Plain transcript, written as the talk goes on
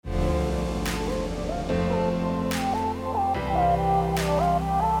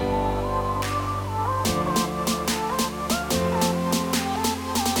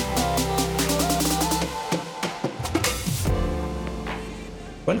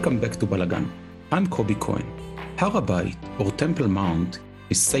Welcome back to Balagan. I'm Kobi Cohen. Har HaBayit, or Temple Mount,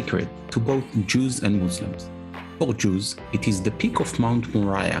 is sacred to both Jews and Muslims. For Jews, it is the peak of Mount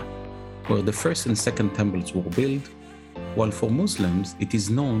Moriah, where the first and second temples were built, while for Muslims, it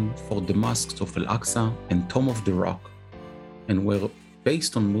is known for the mosques of Al-Aqsa and Tomb of the Rock, and were,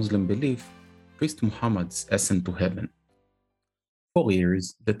 based on Muslim belief, Priest Muhammad's ascent to heaven. For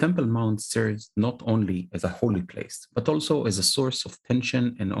years, the Temple Mount serves not only as a holy place, but also as a source of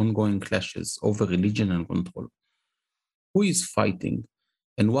tension and ongoing clashes over religion and control. Who is fighting,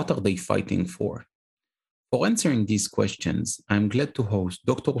 and what are they fighting for? For answering these questions, I am glad to host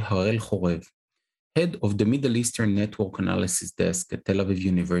Dr. Harel Chorev, head of the Middle Eastern Network Analysis Desk at Tel Aviv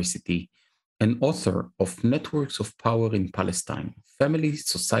University, and author of Networks of Power in Palestine, Family,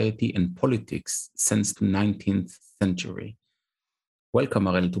 Society, and Politics since the 19th century. Welcome,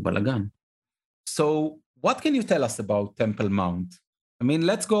 Harel, to Balagan. So, what can you tell us about Temple Mount? I mean,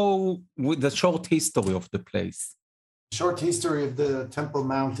 let's go with the short history of the place. Short history of the Temple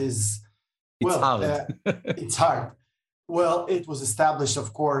Mount is, hard. It's hard. Well, it was established,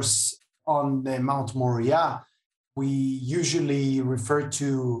 of course, on Mount Moriah. We usually refer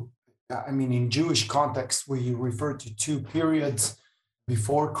to, in Jewish context, we refer to two periods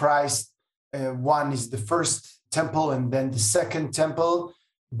before Christ. One is the first temple and then the second temple.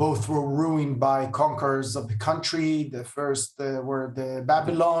 Both were ruined by conquerors of the country. The first were the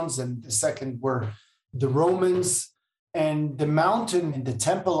Babylons and the second were the Romans. And the mountain and the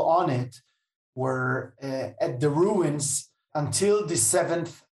temple on it were at the ruins until the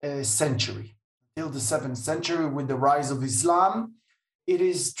 7th century. Until the 7th century, with the rise of Islam. It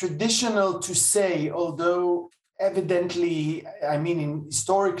is traditional to say, although evidently,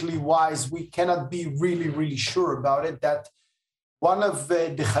 historically wise, we cannot be really sure about it, that one of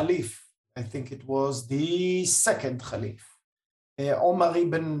the Caliph, I think it was the second Caliph, Omar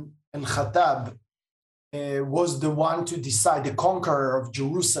ibn al-Khattab, was the one to decide, the conqueror of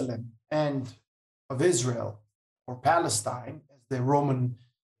Jerusalem and of Israel, or Palestine, as the Roman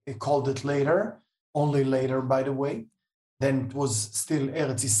called it later, only later, by the way. Then it was still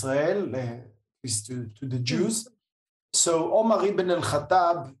Eretz Israel, to the Jews. So Omar ibn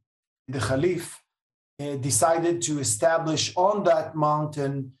al-Khattab, the Caliph, decided to establish on that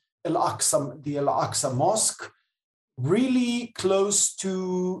mountain the Al-Aqsa Mosque, really close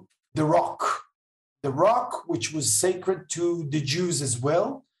to the rock. The rock, which was sacred to the Jews as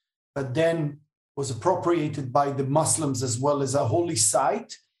well, but then was appropriated by the Muslims as well as a holy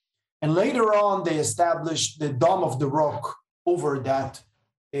site. And later on, they established the Dome of the Rock over that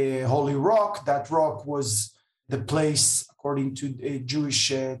holy rock. That rock was the place, according to a Jewish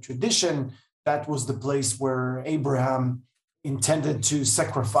tradition, that was the place where Abraham intended to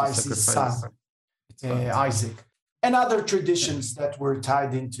sacrifice his son, Isaac, and other traditions that were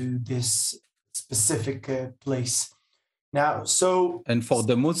tied into this specific place. Now, and for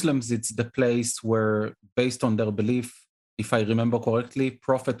the Muslims, it's the place where, based on their belief, if I remember correctly,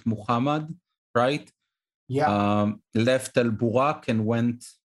 Prophet Muhammad, right? Yeah. Left Al-Burak and went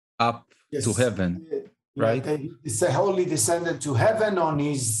up to heaven, right? It's a holy descendant to heaven on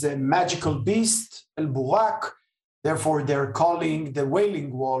his magical beast, Al-Burak. Therefore, they're calling the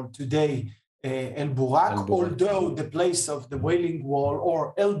Wailing Wall today Al-Burak, although the place of the Wailing Wall,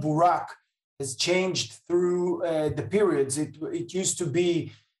 or El-Burak, has changed through the periods. It used to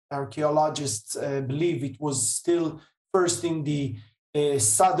be, archaeologists believe it was still first in the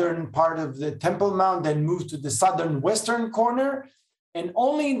southern part of the Temple Mount, then moved to the southern western corner, and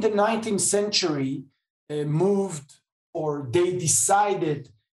only in the 19th century they decided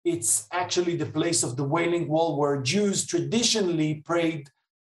it's actually the place of the Wailing Wall, where Jews traditionally prayed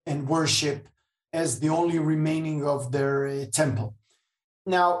and worship as the only remaining of their temple.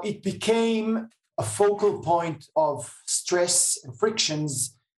 Now, it became a focal point of stress and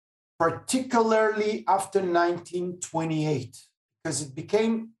frictions, particularly after 1928, because it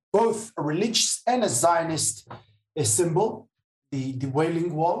became both a religious and a Zionist symbol, the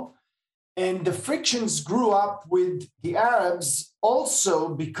Wailing Wall. And the frictions grew up with the Arabs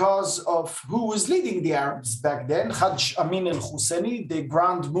also because of who was leading the Arabs back then, Hajj Amin al-Husseini, the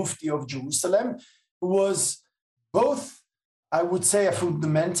Grand Mufti of Jerusalem, who was both, I would say, a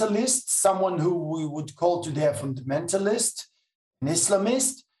fundamentalist, someone who we would call today a fundamentalist, an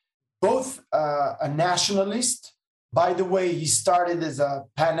Islamist, both a nationalist. By the way, he started as a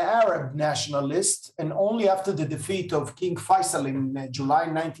pan-Arab nationalist, and only after the defeat of King Faisal in July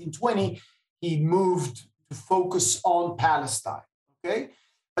 1920, he moved to focus on Palestine, okay?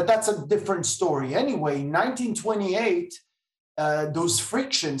 But that's a different story. Anyway, in 1928, those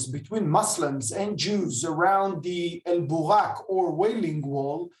frictions between Muslims and Jews around the El Burak or Wailing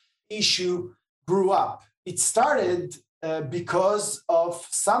Wall issue grew up. It started because of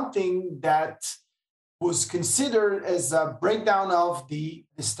something that was considered as a breakdown of the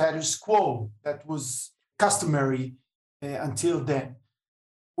status quo that was customary until then,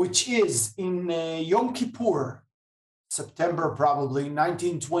 which is in Yom Kippur, September probably,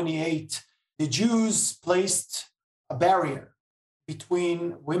 1928, the Jews placed a barrier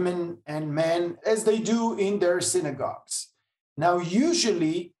between women and men, as they do in their synagogues. Now,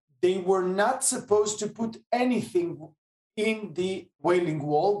 usually, they were not supposed to put anything in the Wailing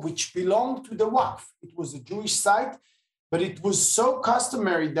Wall, which belonged to the Waqf. It was a Jewish site, but it was so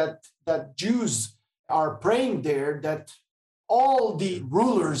customary that Jews are praying there that all the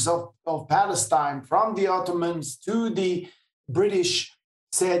rulers of Palestine, from the Ottomans to the British,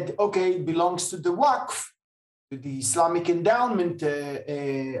 said, okay, it belongs to the Waqf, to the Islamic Endowment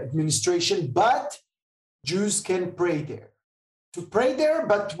Administration, but Jews can pray there. To pray there,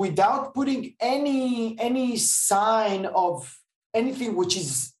 but without putting any sign of anything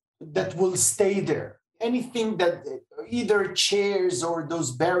that will stay there, anything that either chairs or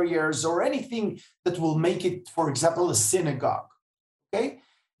those barriers or anything that will make it, for example, a synagogue. Okay.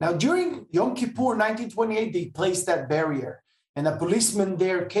 Now, during Yom Kippur, 1928, they placed that barrier, and a policeman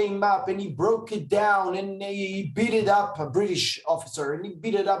there came up and he broke it down and he beat it up, a British officer, and he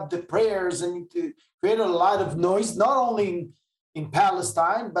beat it up the prayers and it created a lot of noise, not only in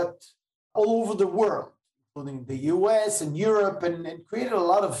Palestine, but all over the world, including the US and Europe, and created a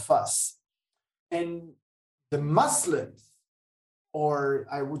lot of fuss. And the Muslims, or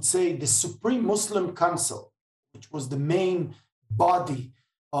I would say the Supreme Muslim Council, which was the main body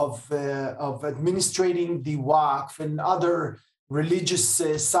of administrating the Waqf and other religious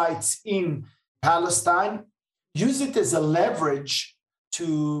sites in Palestine, use it as a leverage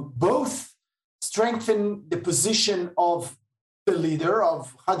to both strengthen the position of the leader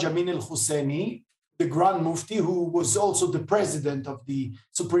of Haj Amin al-Husseini, the Grand Mufti, who was also the president of the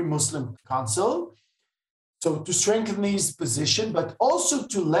Supreme Muslim Council. So to strengthen his position, but also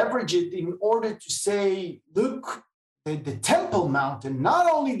to leverage it in order to say, look, the Temple Mountain, not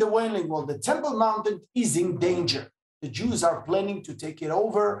only the Wailing Wall, the Temple Mountain is in danger. The Jews are planning to take it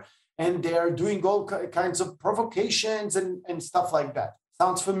over, and they are doing all kinds of provocations and stuff like that.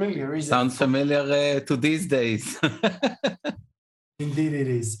 Sounds familiar, isn't it? Sounds familiar to these days. Indeed it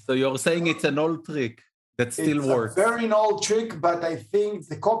is. So you're saying it's an old trick that still works. It's a very old trick, but I think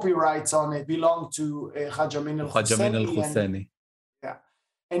the copyrights on it belong to Haj Amin al-Husseini. Yeah.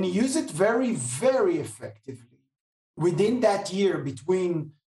 And he used it very, very effectively. Within that year,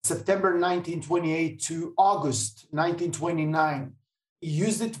 between September 1928 to August 1929, he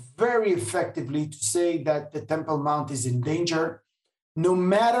used it very effectively to say that the Temple Mount is in danger. No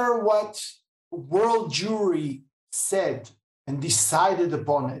matter what world Jewry said and decided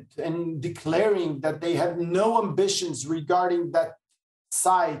upon it, and declaring that they have no ambitions regarding that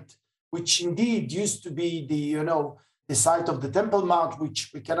site, which indeed used to be the site of the Temple Mount,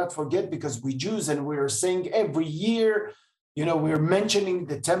 which we cannot forget because we Jews, and we are saying every year, we're mentioning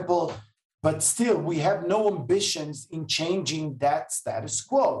the temple, but still we have no ambitions in changing that status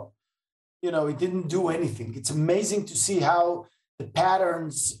quo. It didn't do anything. It's amazing to see how the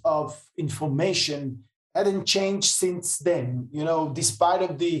patterns of information hadn't changed since then, despite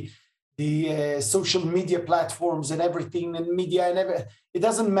of the social media platforms and everything and media and everything. It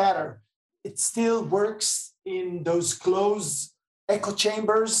doesn't matter. It still works in those closed echo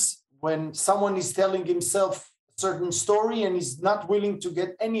chambers when someone is telling himself a certain story and is not willing to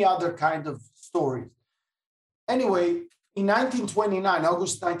get any other kind of story. Anyway, in August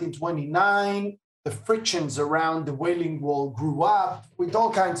 1929, the frictions around the Wailing Wall grew up with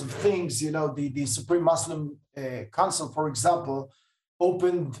all kinds of things. The Supreme Muslim Council, for example,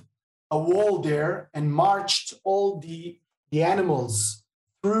 opened a wall there and marched all the animals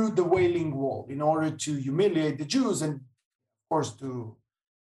through the Wailing Wall in order to humiliate the Jews and, of course, to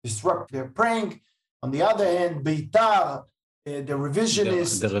disrupt their praying. On the other hand, Beitar, the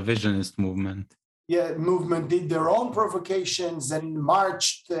revisionist movement did their own provocations and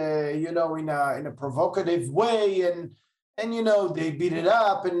marched, in a provocative way, and they beat it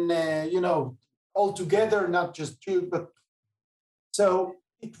up, and all together, not just Jews, but so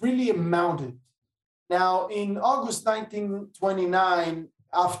it really amounted. Now, in August 1929,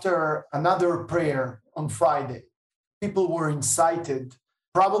 after another prayer on Friday, people were incited,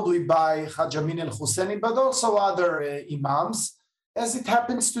 probably by Haj Amin al-Husseini, but also other imams, as it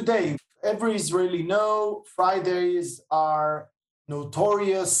happens today. Every Israeli knows Fridays are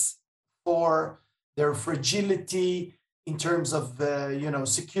notorious for their fragility in terms of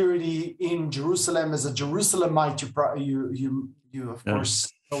security in Jerusalem. As a Jerusalemite, you of Yeah.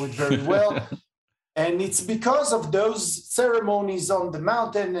 course know it very well. And it's because of those ceremonies on the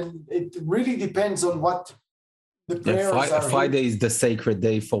mountain, and it really depends on what the prayers are. Friday is the sacred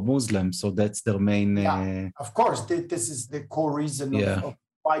day for Muslims, so that's their main. Yeah, of course, this is the core reason Yeah. of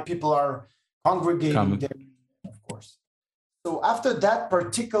why people are congregating there, of course. So after that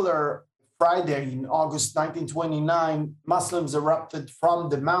particular Friday in August 1929, Muslims erupted from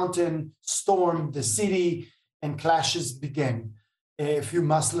the mountain, stormed the city, and clashes began. A few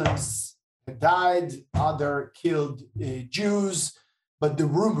Muslims died, other killed Jews, but the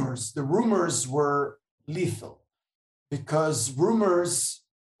rumors were lethal, because rumors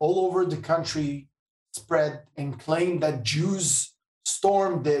all over the country spread and claimed that Jews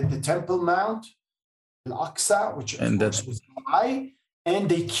stormed the Temple Mount, Al-Aqsa, which of course was a lie, and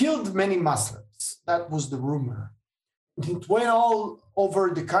they killed many Muslims. That was the rumor. It went all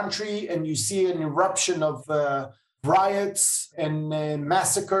over the country, and you see an eruption of riots and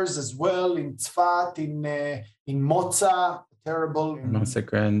massacres as well in Tzfat, in Moza, terrible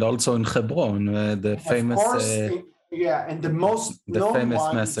massacre, and also in Hebron, the famous, and the most the known famous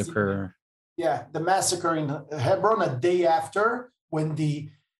one massacre. The massacre in Hebron a day after, when the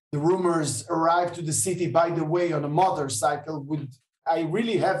rumors arrived to the city. By the way, on a motorcycle. I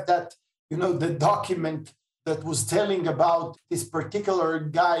really have that, the document that was telling about this particular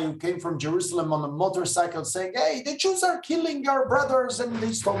guy who came from Jerusalem on a motorcycle saying, "Hey, the Jews are killing our brothers," and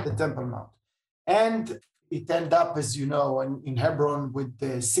they stormed the Temple Mount. And it ended up, as you know, in Hebron with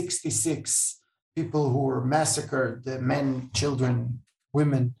the 66 people who were massacred, men, children,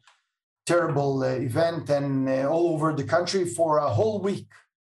 women. Terrible event, and all over the country for a whole week.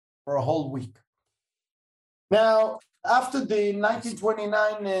 Now, after the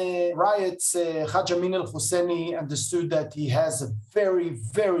 1929 riots, Hajj Amin al-Husseini understood that he has a very,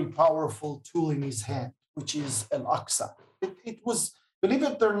 very powerful tool in his hand, which is Al-Aqsa. It was, believe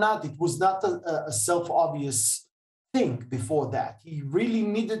it or not, it was not a self-obvious thing before that. He really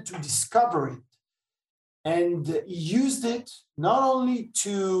needed to discover it. And he used it not only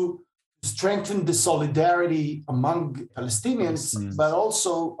to strengthen the solidarity among Palestinians, but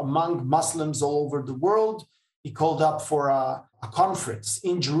also among Muslims all over the world. He called up for a conference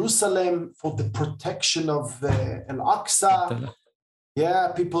in Jerusalem for the protection of Al-Aqsa.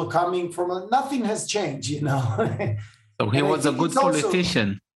 Yeah, people coming from, nothing has changed, So he was a good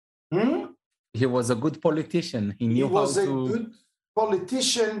politician. He was a good politician. He was a good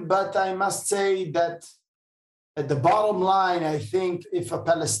politician, but I must say that at the bottom line, I think if a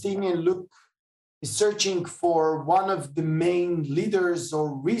Palestinian is searching for one of the main leaders or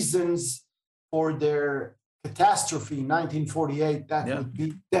reasons for their catastrophe in 1948, that would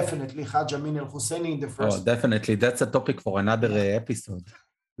be definitely Hajj Amin al-Husseini in the first. Oh, definitely. That's a topic for another episode.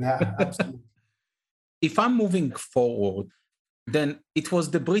 Yeah, absolutely. If I'm moving forward, then it was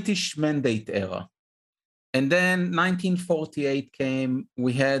the British Mandate era. And then 1948 came,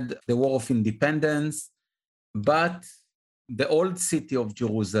 we had the War of Independence, but the old city of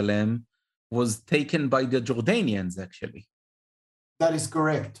Jerusalem was taken by the Jordanians, actually. That is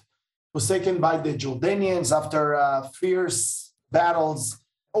correct. It was taken by the Jordanians after fierce battles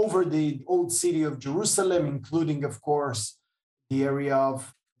over the old city of Jerusalem, including, of course, the area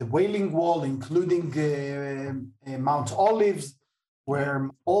of the Wailing Wall, including Mount Olives, where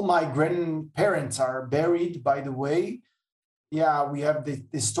all my grandparents are buried, by the way. Yeah, we have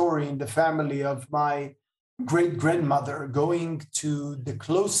the story in the family of my great-grandmother going to the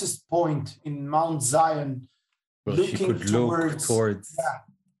closest point in Mount Zion, looking towards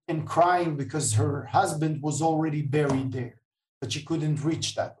and crying because her husband was already buried there, but she couldn't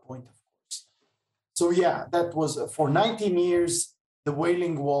reach that point, of course. So yeah, that was for 19 years, the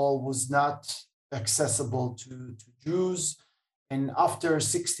Wailing Wall was not accessible to Jews. And after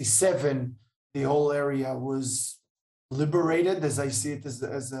 1967, the whole area was liberated, as I see it as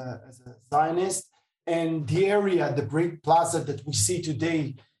a Zionist. And the area, the great plaza that we see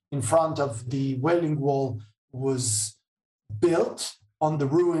today in front of the Wailing Wall, was built on the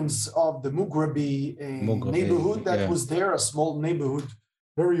ruins of the Mughrabi neighborhood that was there, a small neighborhood,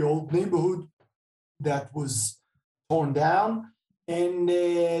 very old neighborhood that was torn down. And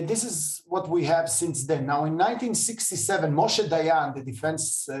this is what we have since then. Now, in 1967, Moshe Dayan, the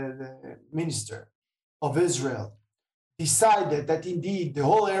defense minister of Israel, decided that indeed the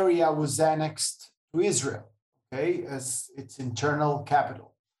whole area was annexed to Israel, as its internal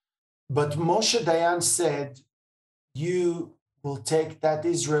capital. But Moshe Dayan said, you will take that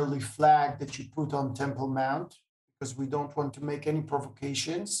Israeli flag that you put on Temple Mount, because we don't want to make any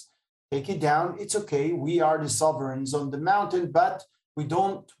provocations. take it down. It's okay. We are the sovereigns on the mountain, but we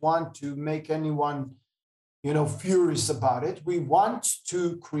don't want to make anyone, furious about it. We want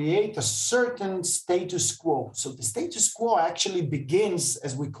to create a certain status quo. So the status quo actually begins,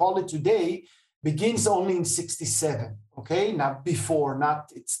 as we call it today, begins only in 67, okay? Not before,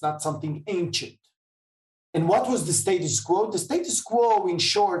 it's not something ancient. And what was the status quo? The status quo, in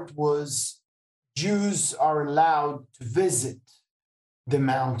short, was Jews are allowed to visit the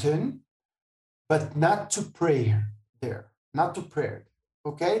mountain, but not to pray there, not to pray.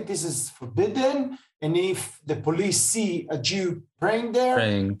 Okay, this is forbidden. And if the police see a Jew praying there,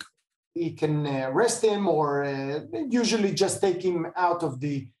 he can arrest him or usually just take him out of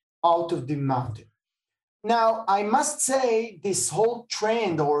the mountain. Now, I must say this whole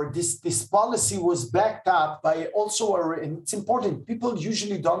trend or this policy was backed up by also, and it's important, people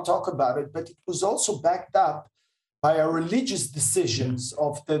usually don't talk about it, but it was also backed up by our religious decisions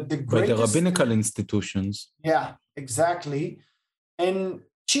of the greatest... By the rabbinical institutions. Yeah, exactly. And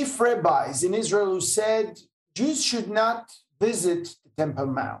chief rabbis in Israel who said Jews should not visit the Temple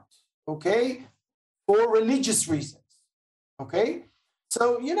Mount, okay, for religious reasons, okay?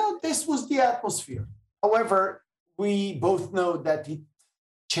 So, this was the atmosphere. However, we both know that it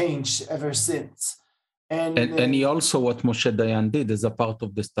changed ever since. And he also, what Moshe Dayan did as a part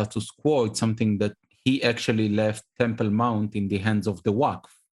of the status quo, it's something that he actually left Temple Mount in the hands of the Waqf.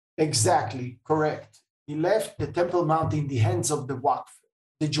 Exactly, correct. He left the Temple Mount in the hands of the Waqf,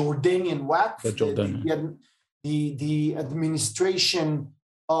 the Jordanian Waqf, the administration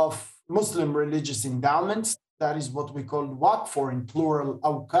of Muslim religious endowments. That is what we call Waqf, or in plural,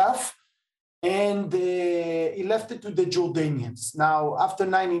 Awqaf. And he left it to the Jordanians. Now, after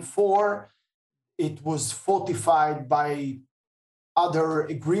 1994, it was fortified by other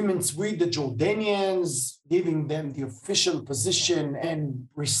agreements with the Jordanians, giving them the official position and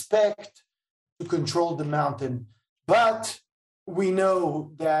respect to control the mountain. But we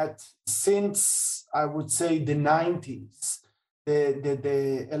know that since, I would say, the 90s,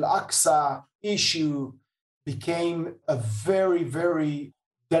 the Al-Aqsa issue became a very, very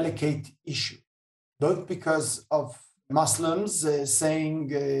delicate issue, both because of Muslims saying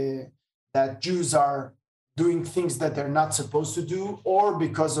that Jews are doing things that they're not supposed to do, or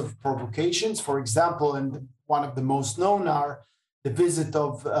because of provocations. For example, and one of the most known are the visit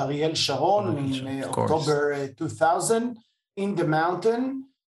of Ariel Sharon in October 2000 in the mountain,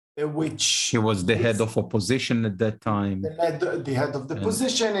 which... He was the head of opposition at that time. The head of the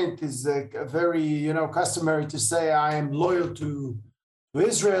position. It is very, customary to say, I am loyal to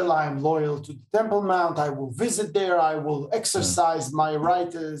Israel, I am loyal to the Temple Mount, I will visit there, I will exercise my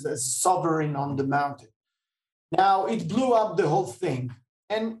right as sovereign on the mountain. Now, it blew up the whole thing.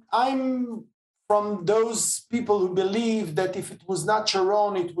 And I'm from those people who believe that if it was not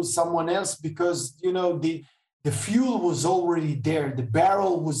Sharon, it was someone else, because, the fuel was already there. The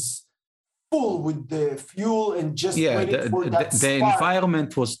barrel was full with the fuel and just waiting for that spark. The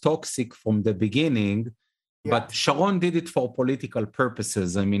environment was toxic from the beginning. Yeah. But Sharon did it for political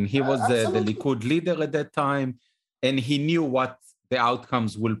purposes. I mean, he was the Likud leader at that time, and he knew what the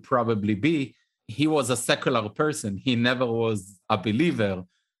outcomes will probably be. He was a secular person. He never was a believer,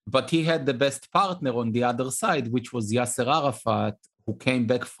 but he had the best partner on the other side, which was Yasser Arafat, who came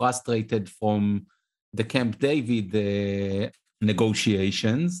back frustrated from the Camp David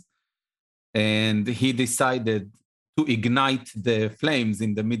negotiations. And he decided to ignite the flames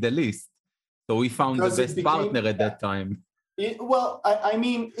in the Middle East. So we found the best partner at that time. It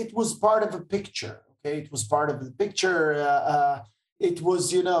was part of a picture. Okay, it was part of the picture. It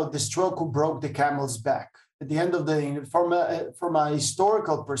was, the stroke who broke the camel's back. At the end of the day, from a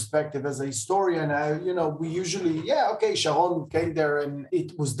historical perspective, as a historian, we usually, Sharon came there, and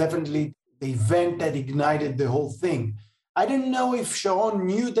it was definitely the event that ignited the whole thing. I don't know if Sharon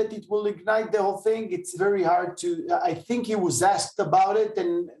knew that it will ignite the whole thing. It's very hard to. I think he was asked about it,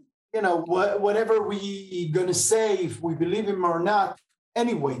 and whatever we gonna say, if we believe him or not.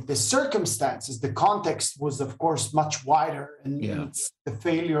 Anyway, the circumstances, the context was, of course, much wider, and it's the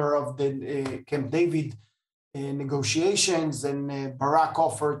failure of the Camp David negotiations, and Barak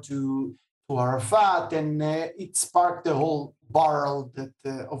offered to Arafat, and it sparked the whole barrel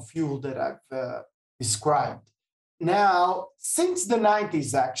of fuel that I've described. Now, since the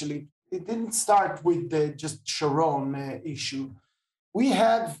 90s, actually, it didn't start with the just Sharon issue. We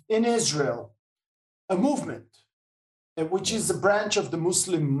have in Israel a movement, which is a branch of the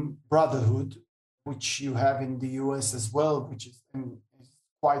Muslim Brotherhood, which you have in the US as well, which is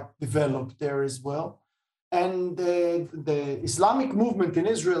quite developed there as well. And the Islamic movement in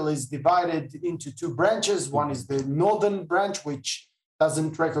Israel is divided into two branches. One is the northern branch, which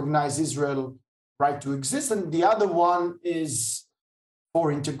doesn't recognize Israel right to exist, and the other one is for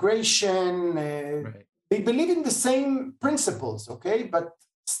integration. Right. They believe in the same principles, okay, but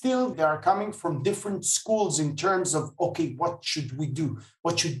still they are coming from different schools in terms of, okay, what should we do?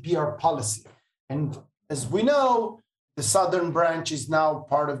 What should be our policy? And as we know, the southern branch is now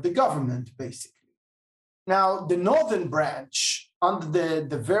part of the government, basically. Now, the northern branch, under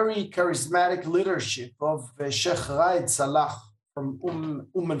the very charismatic leadership of Sheikh Raed Salah from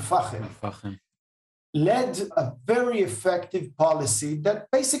al-Fahim, led a very effective policy that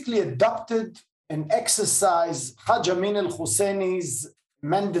basically adopted and exercised Hajj Amin al-Husseini's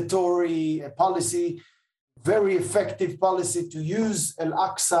mandatory policy, very effective policy to use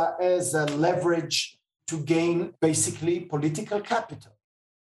Al-Aqsa as a leverage to gain basically political capital,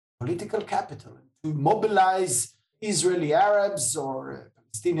 to mobilize Israeli Arabs or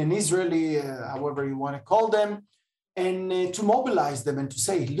Palestinian Israeli, however you want to call them, and to mobilize them and to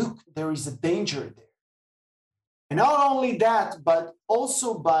say, look, there is a danger there. And not only that, but also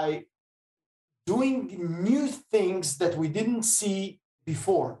by doing new things that we didn't see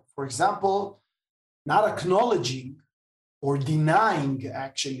before. For example, not acknowledging or denying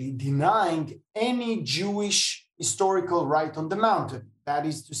any Jewish historical right on the mountain. That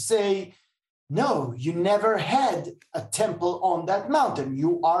is to say, no, you never had a temple on that mountain.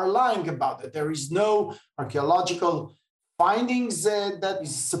 You are lying about it. There is no archaeological findings that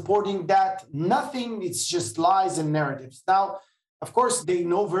is supporting that. Nothing, it's just lies and narratives. Now, of course, they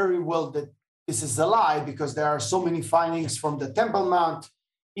know very well that this is a lie because there are so many findings from the Temple Mount.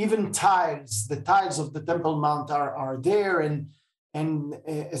 Even tiles, the tiles of the Temple Mount are there. And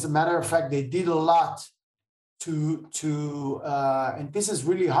as a matter of fact, they did a lot and this is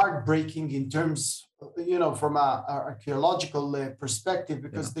really heartbreaking in terms, from an archaeological perspective,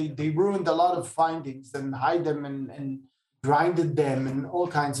 because they ruined a lot of findings and hide them and grinded them and all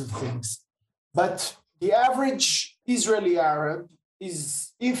kinds of things. But the average Israeli Arab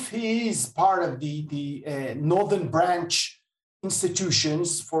is, if he is part of the northern branch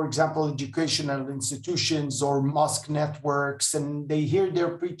institutions, for example, educational institutions or mosque networks, and they hear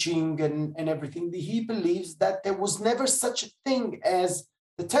their preaching and everything, he believes that there was never such a thing as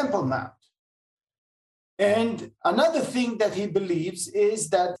the Temple Mount. And another thing that he believes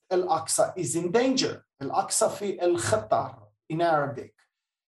is that Al-Aqsa is in danger. Al-Aqsa fi al-Khatar in Arabic.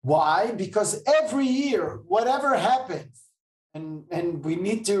 Why? Because every year, whatever happens, and we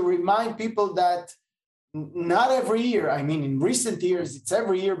need to remind people that not every year, I mean, in recent years, it's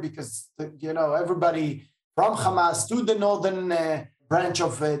every year because, everybody from Hamas to the northern branch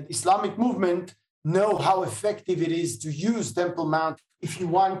of the Islamic movement know how effective it is to use Temple Mount if you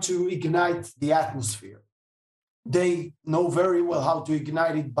want to ignite the atmosphere. They know very well how to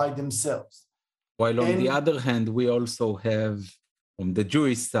ignite it by themselves. While on the other hand, we also have, from the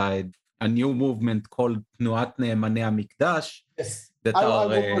Jewish side, a new movement called Tnuat Ne'emanei HaMikdash. Yes, I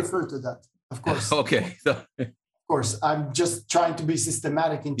will refer to that. Of course. Okay. Of course, I'm just trying to be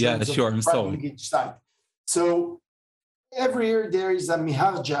systematic in terms of each side. So every year there is a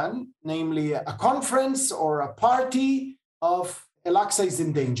Miharjan, namely a conference or a party of Al-Aqsa is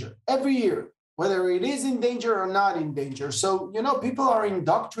in danger. Every year, whether it is in danger or not in danger. So, people are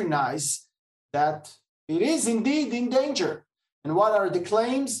indoctrinized that it is indeed in danger. And what are the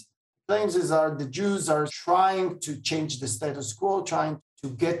claims? Claims is the Jews are trying to change the status quo, trying to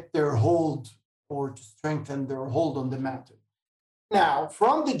get their hold or to strengthen their hold on the mountain. Now,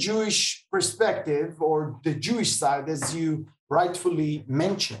 from the Jewish perspective or the Jewish side, as you rightfully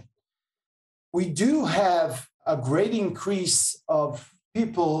mentioned, we do have a great increase of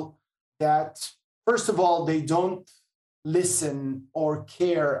people that, first of all, they don't listen or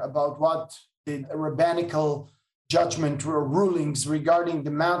care about what the rabbinical judgment or rulings regarding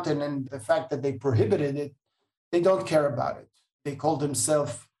the mountain and the fact that they prohibited it. They don't care about it. They call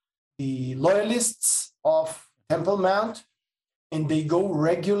themselves the loyalists of Temple Mount, and they go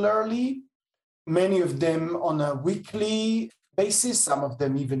regularly, many of them on a weekly basis, some of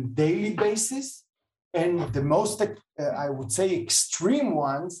them even daily basis. And the most, I would say, extreme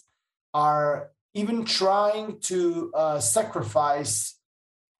ones are even trying to sacrifice,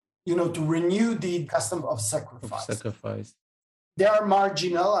 to renew the custom of sacrifice. They are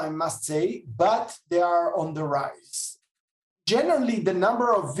marginal, I must say, but they are on the rise. Generally, the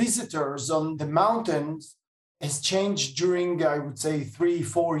number of visitors on the mountains has changed during, I would say,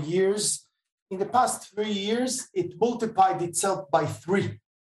 3-4 years. In the past 3 years, it multiplied itself by 3.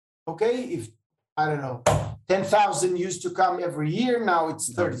 Okay? If, 10,000 used to come every year, now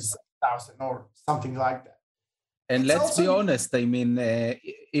it's 30,000 or something like that. And It's let's be also honest, I mean,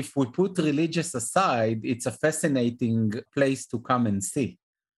 if we put religious aside, it's a fascinating place to come and see.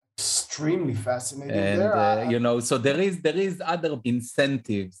 extremely fascinating And there. so there is other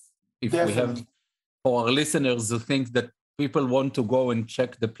incentives if we have Definitely, for our listeners who think that people want to go and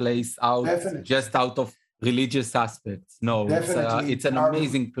check the place out definitely, just out of religious aspects. No, definitely. it's an There are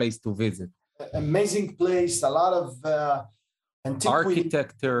amazing place to visit. amazing place, a lot of antiquity,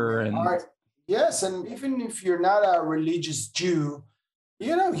 Architecture and art. Yes, and even if you're not a religious Jew,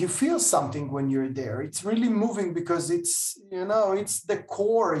 you feel something when you're there. It's really moving because it's the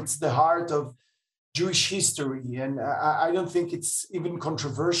core, it's the heart of Jewish history. And I don't think it's even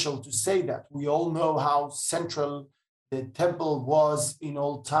controversial to say that. We all know how central the temple was in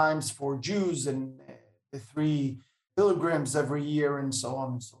old times for Jews and the three pilgrims every year and so on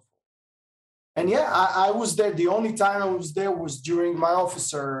and so forth. And yeah, I was there. The only time I was there was during my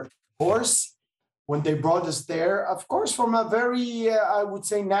officer course when they brought us there. Of course, from a very, I would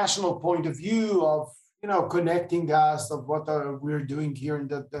say, national point of view of connecting us of what we're doing here in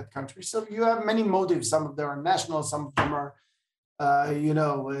that country. So you have many motives. Some of them are national, some of them are,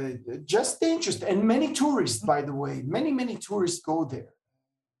 just the interest. And many tourists, by the way, many tourists go there,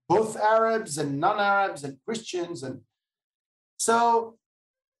 both Arabs and non-Arabs and Christians. And so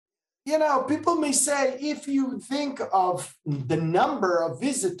people may say if you think of the number of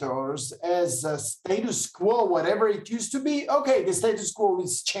visitors as a status quo, whatever it used to be, okay, the status quo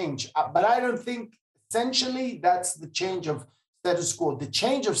is changed. But I don't think essentially that's the change of status quo. The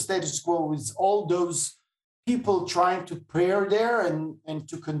change of status quo is all those people trying to prayer there and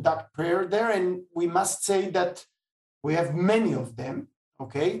to conduct prayer there. And we must say that we have many of them,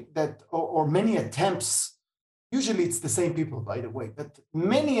 okay, that or many attempts. Usually it's the same people, by the way, but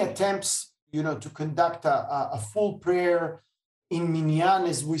many attempts, to conduct a full prayer in minyan,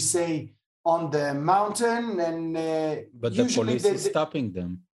 as we say, on the mountain. And but the police is stopping them.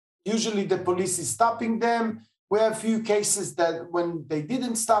 Usually the police is stopping them. We have a few cases that when they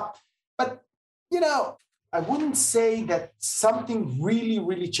didn't stop. But, I wouldn't say that something really,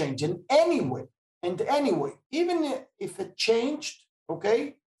 really changed. And anyway, even if it changed,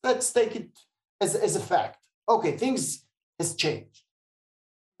 okay, let's take it as a fact. Okay, things has changed.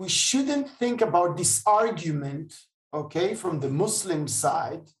 We shouldn't think about this argument, okay, from the Muslim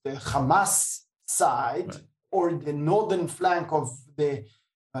side, the Hamas side, Right. or the northern flank of the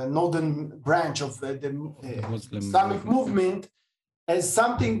northern branch of the Muslim Islamic movement as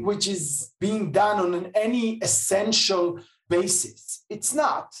something which is being done on any essential basis. It's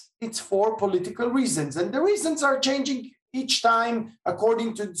not. It's for political reasons. And the reasons are changing each time according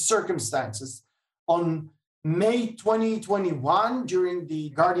to the circumstances. On May 2021, during the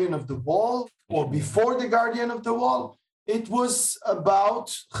Guardian of the Wall, or before the Guardian of the Wall, it was about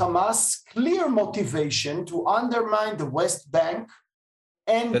Hamas' clear motivation to undermine the West Bank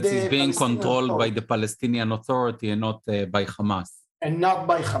and that is being controlled by Authority. the Palestinian Authority and not by Hamas. And not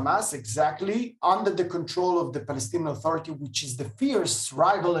by Hamas, exactly, under the control of the Palestinian Authority, which is the fierce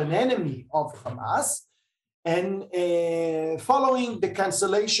rival and enemy of Hamas. And following the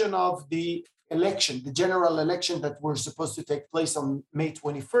cancellation of the election, the general election that were supposed to take place on May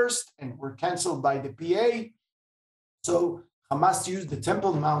 21st and were canceled by the PA. So Hamas used the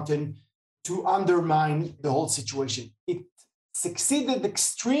Temple Mountain to undermine the whole situation. It succeeded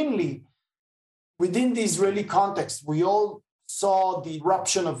extremely within the Israeli context. We all saw the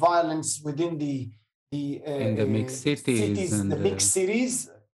eruption of violence within in the mixed cities and the mixed cities,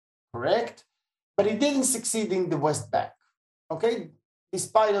 correct? But it didn't succeed in the West Bank, okay?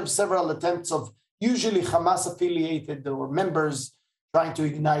 Despite of several attempts of usually Hamas affiliated or members trying to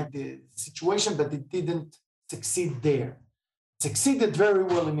ignite the situation, but it didn't succeed there. It succeeded very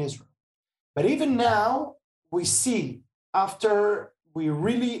well in Israel. But even now, we see, after we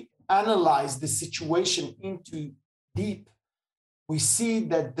really analyze the situation into deep, we see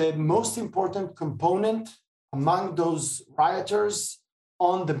that the most important component among those rioters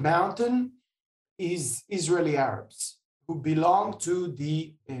on the mountain is Israeli Arabs who belong to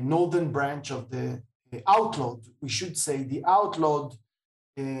the northern branch of the outlawed, we should say, the outlawed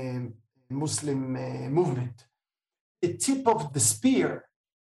Muslim movement. The tip of the spear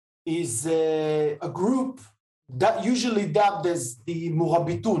is a group that usually dubbed as the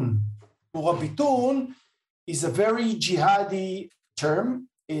Murabitun. Murabitun is a very jihadi term.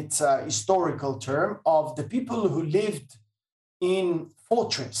 It's a historical term of the people who lived in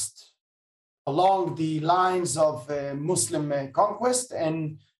fortress along the lines of Muslim conquest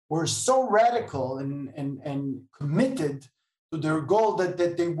and were so radical and committed to their goal that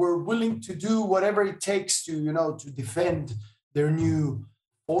they were willing to do whatever it takes to, to defend their new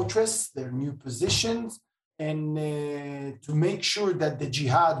fortress, their new positions, and to make sure that the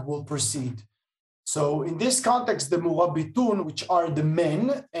jihad will proceed. So in this context, the Murabitun, which are the men,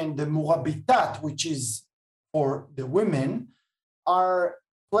 and the Murabitat, which is for the women, are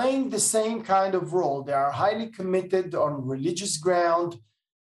playing the same kind of role. They are highly committed on religious ground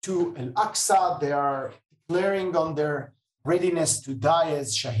to Al-Aqsa. They are declaring on their readiness to die as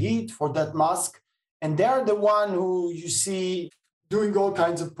shaheed for that mosque. And they're the one who you see doing all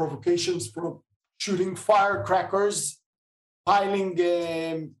kinds of provocations, from shooting firecrackers, piling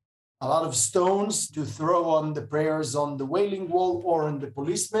a lot of stones to throw on the prayers on the Wailing Wall or on the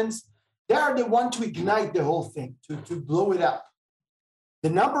policemen's. They are the one to ignite the whole thing, to blow it up.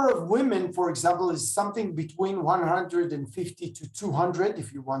 The number of women, for example, is something between 150 to 200, if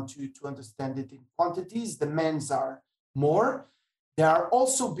you want to understand it in quantities. The men's are more. They are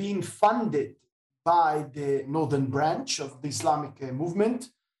also being funded by the northern branch of the Islamic movement,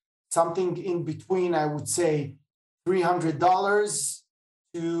 something in between, I would say, $300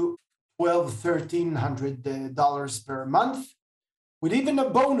 to $1,200-$1,300 per month, with even a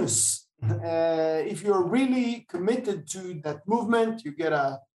bonus. If you're really committed to that movement, you get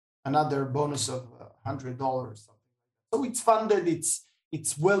another bonus of $100. So it's funded, it's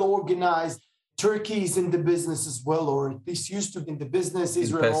well organized. Turkey is in the business as well, or at least used to be in the business.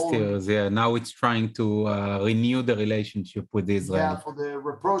 Israel in past years, yeah. Now it's trying to renew the relationship with Israel. Yeah, for the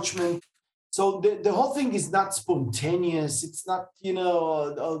rapprochement. So the whole thing is not spontaneous. It's not,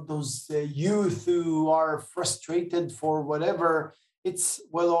 those youth who are frustrated for whatever. It's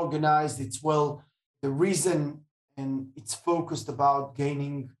well organized. The reason, and it's focused about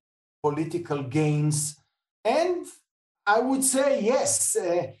gaining political gains. And I would say, yes,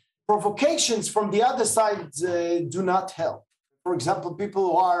 provocations from the other side do not help. For example, people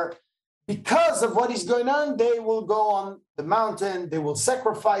who are, because of what is going on, they will go on the mountain, they will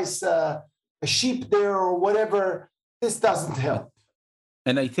sacrifice a sheep there or whatever. This doesn't help.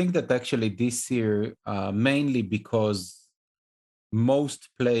 And I think that actually this year, mainly because most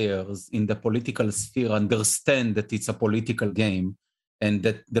players in the political sphere understand that it's a political game and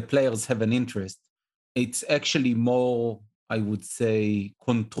that the players have an interest, it's actually more, I would say,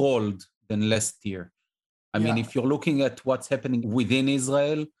 controlled than last year. I mean, if you're looking at what's happening within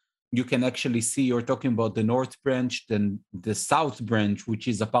Israel, you can actually see, you're talking about the North Branch, then the South Branch, which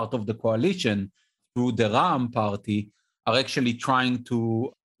is a part of the coalition through the Ram party, are actually trying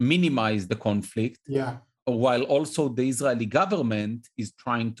to minimize the conflict. Yeah. While also the Israeli government is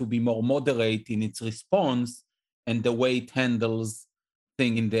trying to be more moderate in its response and the way it handles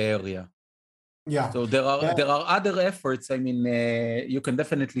things in the area. Yeah. So there are other efforts. I mean, you can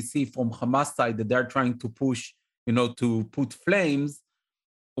definitely see from Hamas side that they're trying to push, to put flames,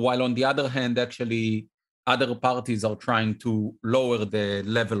 while on the other hand, actually, other parties are trying to lower the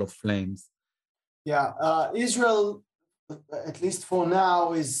level of flames. Yeah, Israel, at least for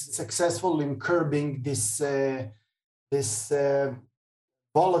now, is successful in curbing this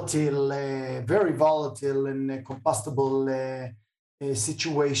volatile, very volatile and combustible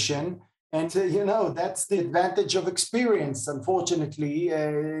situation. And, that's the advantage of experience, unfortunately,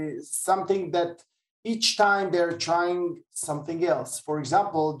 something that each time they're trying something else. For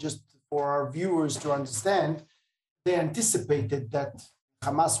example, just for our viewers to understand, they anticipated that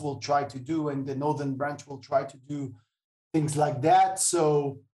Hamas will try to do and the Northern Branch will try to do things like that.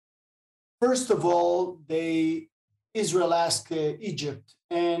 So, first of all, Israel asked Egypt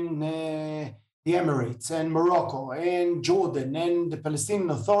and the Emirates and Morocco and Jordan and the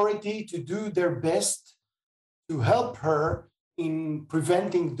Palestinian Authority to do their best to help her in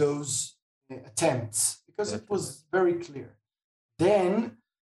preventing those attempts, because it was very clear. Then,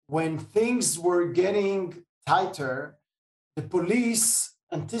 when things were getting tighter, the police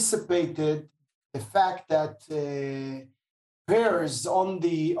anticipated the fact that prayers in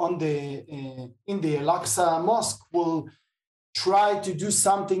the Al-Aqsa Mosque will try to do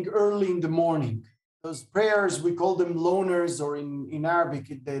something early in the morning. Those prayers, we call them loners, or in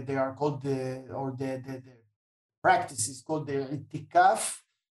Arabic, they are called the practice is called the itikaf,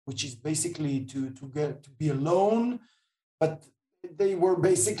 which is basically to be alone. But they were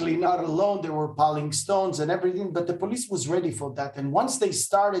basically not alone. They were piling stones and everything, but the police was ready for that. And once they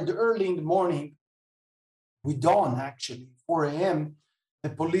started early in the morning, with dawn actually, 4 a.m., the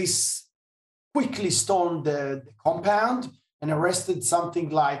police quickly stormed the compound and arrested something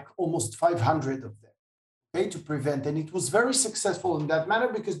like almost 500 of them, okay, to prevent. And it was very successful in that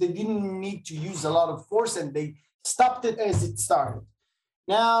manner because they didn't need to use a lot of force and they stopped it as it started.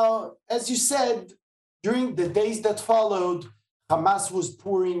 Now, as you said, during the days that followed, Hamas was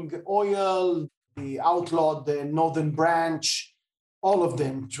pouring oil, they outlawed the Northern Branch, all of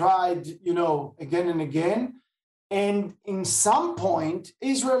them tried, again and again. And in some point,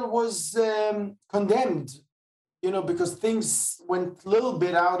 Israel was condemned, because things went a little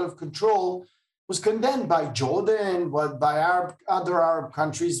bit out of control, was condemned by Jordan, by other Arab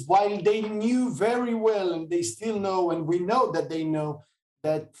countries, while they knew very well, and they still know, and we know that they know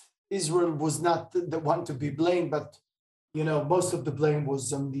that Israel was not the one to be blamed, but most of the blame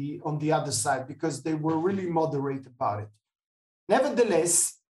was on the other side because they were really moderate about it.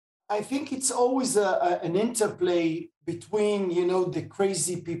 Nevertheless, I think it's always an interplay between, the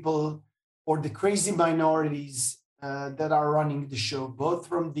crazy people or the crazy minorities that are running the show, both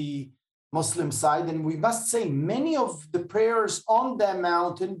from the Muslim side. And we must say many of the prayers on that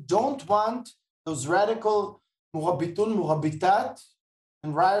mountain don't want those radical murabitun, murabitat,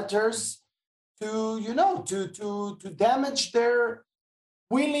 and rioters to damage their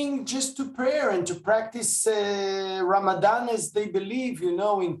willing just to prayer and to practice Ramadan as they believe,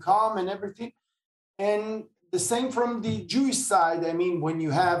 in calm and everything. And the same from the Jewish side. I mean, when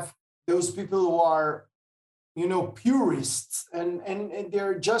you have those people who are, purists and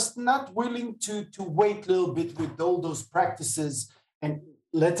they're just not willing to wait a little bit with all those practices, and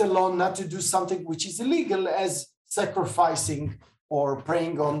let alone not to do something which is illegal as sacrificing or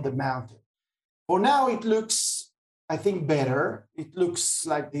praying on the mountain. For now, it looks, I think, better. It looks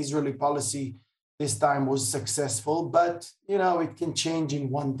like the Israeli policy this time was successful, but, it can change in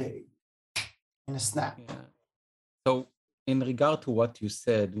one day, in a snap. Yeah. So in regard to what you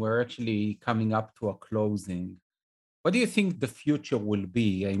said, we're actually coming up to a closing. What do you think the future will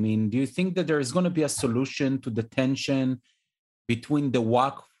be? I mean, do you think that there is going to be a solution to the tension between the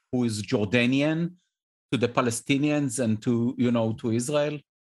Waqf, who is Jordanian, to the Palestinians and to Israel?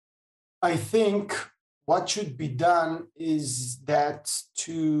 I think what should be done is that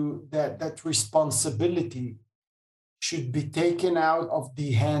responsibility should be taken out of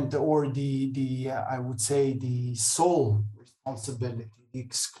the hand, or I would say the sole responsibility, the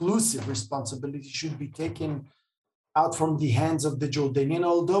exclusive responsibility should be taken out from the hands of the Jordanian,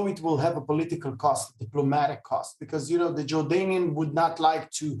 although it will have a political cost, a diplomatic cost, because, the Jordanian would not like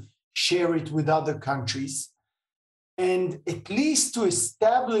to share it with other countries. And at least to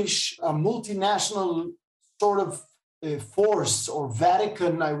establish a multinational sort of force, or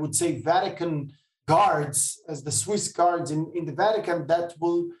Vatican, I would say Vatican guards, as the Swiss guards in the Vatican, that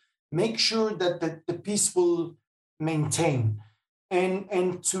will make sure that the peace will maintain.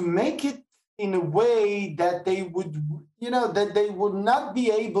 And to make it in a way that they would, that they would not be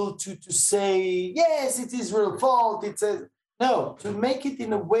able to say, yes, it is Israel's fault. No, to make it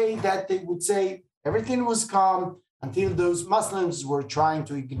in a way that they would say everything was calm until those Muslims were trying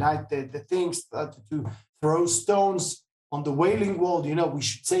to ignite the things, to throw stones on the Wailing Wall. We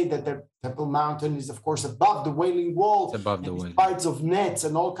should say that the Temple Mountain is, of course, above the Wailing Wall. It's above the Wailing. Despite of nets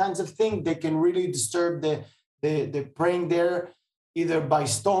and all kinds of things, they can really disturb the praying there, either by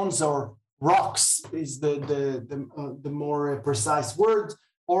stones or rocks is the more precise word,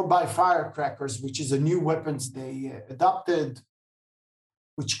 or by firecrackers, which is a new weapons they adopted,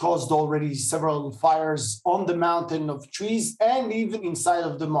 which caused already several fires on the mountain of trees and even inside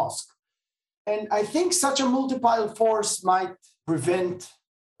of the mosque. And I think such a multiple force might prevent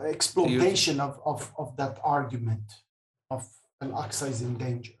exploitation of that argument of Al-Aqsa is in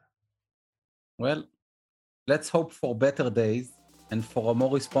danger. Well, let's hope for better days and for a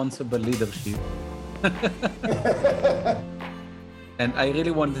more responsible leadership. And I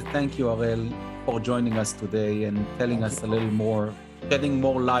really want to thank you, Ariel, for joining us today and telling us a little more, shedding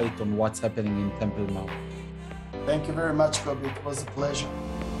more light on what's happening in Temple Mount. Thank you very much, Kobi. It was a pleasure.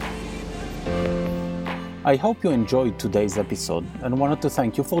 I hope you enjoyed today's episode and wanted to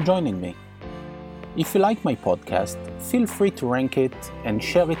thank you for joining me. If you like my podcast, feel free to rank it and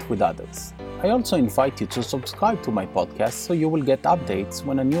share it with others. I also invite you to subscribe to my podcast so you will get updates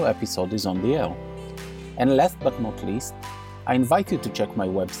when a new episode is on the air. And last but not least, I invite you to check my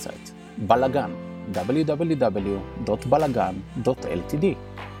website, Balagan, www.balagan.ltd,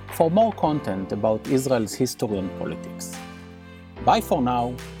 for more content about Israel's history and politics. Bye for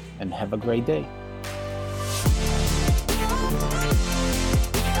now, and have a great day.